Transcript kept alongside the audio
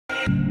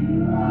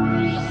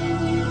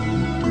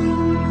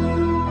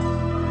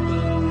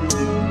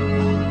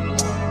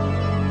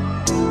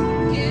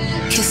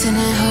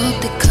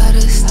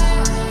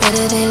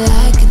whether they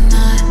like it or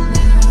not.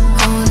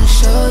 I wanna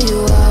show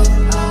you up,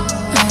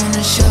 I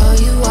wanna show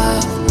you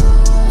up.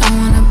 I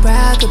wanna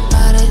brag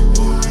about it,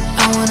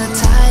 I wanna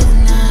tie the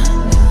knot.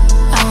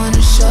 I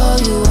wanna show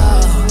you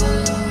up,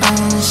 I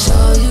wanna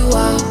show you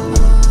up.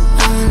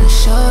 I wanna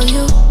show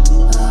you,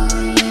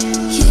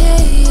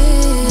 yeah,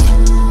 yeah.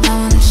 I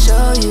wanna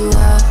show you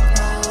up,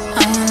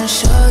 I wanna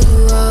show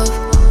you up.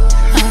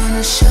 I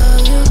wanna show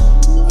you,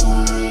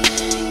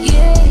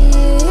 yeah,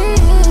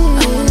 yeah.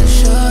 I wanna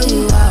show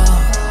you up,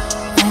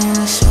 I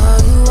wanna show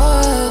you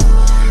up.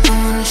 I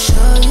wanna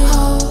show you,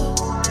 hold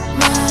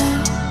my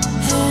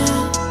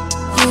hand.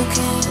 You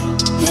can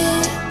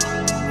hit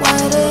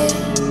what it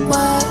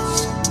was,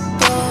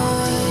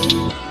 boy.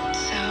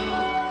 So,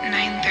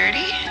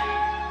 9:30?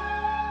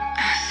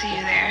 I'll see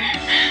you there.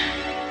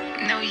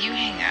 No, you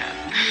hang up.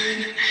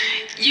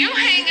 You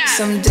hang up!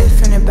 Something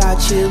different about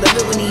you, love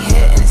it when you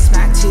hit and it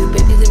smack too.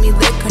 Baby, let me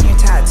lick on your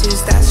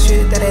tattoos. That's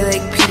true that I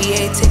like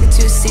PDA. Take it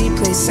to a city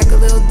place, suck a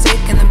little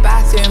dick in the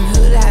bathroom.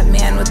 Who that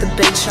man with the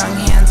big strong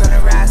hands on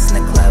her ass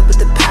in the club with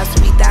the past?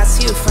 Maybe that's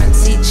you. Front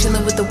seat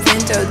chilling with the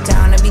window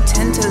down. I'd be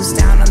 10 toes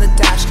down on the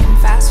dash, getting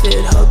fast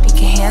food. Hope you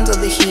can handle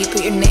the heat.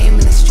 Put your name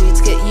in the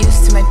streets, get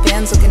used to my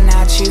fans looking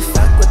at you.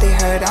 Fuck what they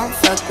heard, I don't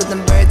fuck with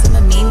them birds. I'm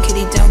a mean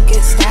kitty, don't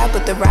get stabbed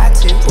with the rat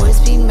too. Boys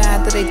be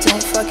mad that I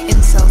don't fuck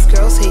incels,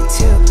 girls hate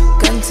too.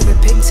 Gun to the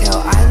pigtail,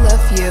 I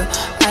love you.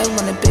 I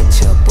want a big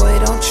chill, boy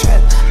don't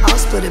trip. I'll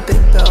split a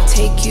big bill,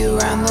 take you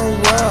around the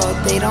world.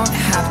 They don't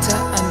have to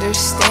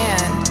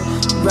understand.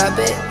 Rub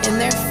it in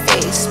their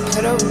face,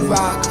 put a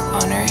rock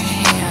on her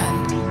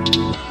hand.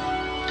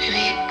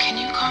 Baby, can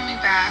you call me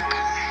back?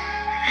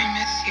 I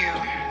miss you.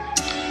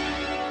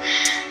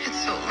 It's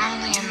so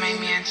lonely in my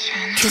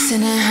mansion.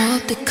 Kissing and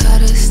hope they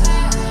cut us,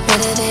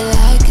 whether they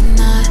like it or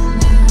not.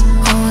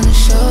 I wanna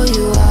show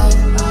you up,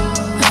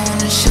 I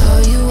wanna show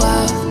you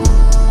up.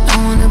 I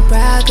wanna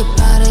brag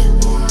about it,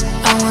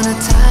 I wanna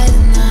tie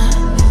the knot.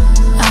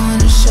 I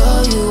wanna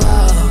show you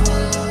up,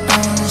 I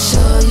wanna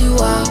show you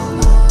up.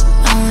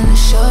 I wanna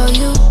show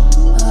you,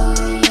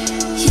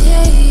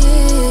 yeah,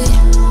 yeah.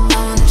 I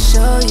wanna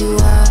show you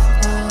up,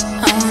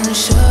 I wanna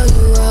show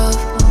you up.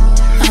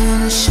 I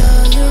wanna show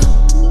you,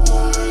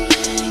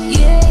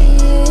 yeah,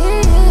 yeah.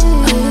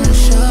 I wanna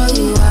show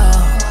you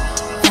up,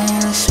 I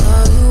wanna show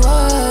you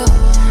up.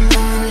 I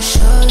wanna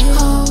show you,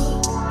 hold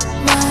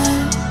my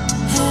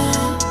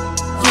hand.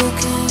 You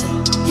can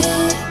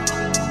hit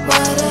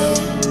what it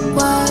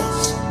was,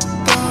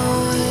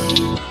 boy.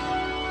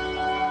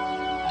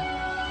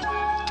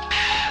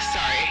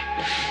 Sorry.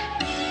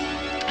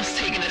 I was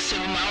taking a sip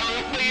of my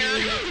root beer.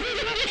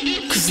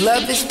 Cause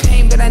love is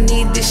pain, but I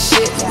need this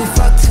shit. We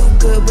fuck too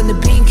good when the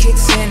bean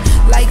kicks in.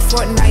 Like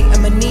Fortnite,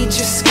 I'ma need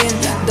your skin.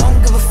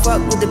 Don't give a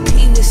fuck with the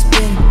penis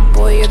spin.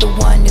 Boy, you're the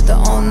one, you're the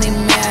only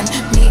man.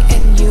 Me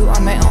and you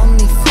are my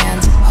only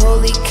fans.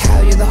 Holy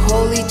cow, you're the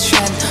holy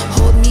trend.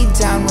 Hold me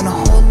down when I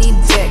hold me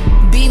dick.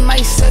 Be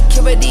my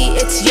security,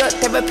 it's your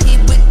therapy.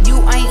 With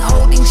you, I ain't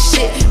holding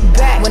shit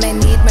back. When I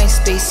need my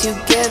space, you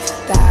give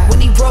that.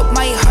 When he broke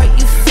my heart,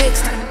 you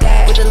fixed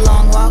that. With a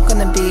long walk on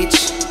the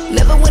beach.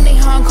 Love it when they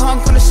honk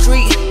on the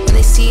street. When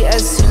they see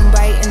us zoom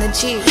by in the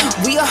Jeep.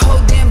 We a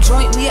whole damn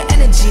joint, we a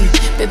energy.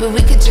 Baby,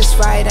 we could just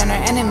ride on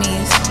our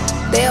enemies.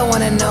 They all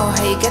wanna know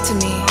how you get to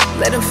me.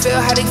 Let them feel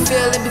how they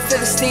feel, let me feel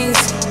the stings.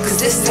 Cause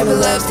this type of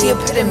love's the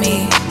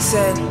epitome.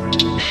 Said,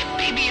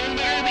 Baby, you're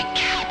literally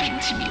capping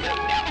to me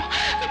right now.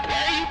 Like,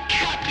 why are you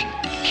capping?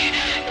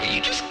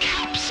 You just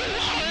cap so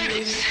hard.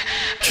 It's...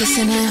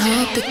 kissing and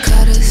hope they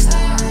cut us,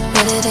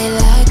 whether they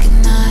like it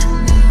or not.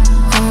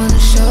 I wanna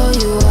show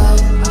you up,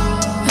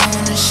 I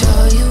wanna show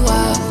you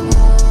up.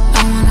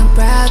 I wanna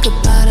brag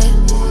about it,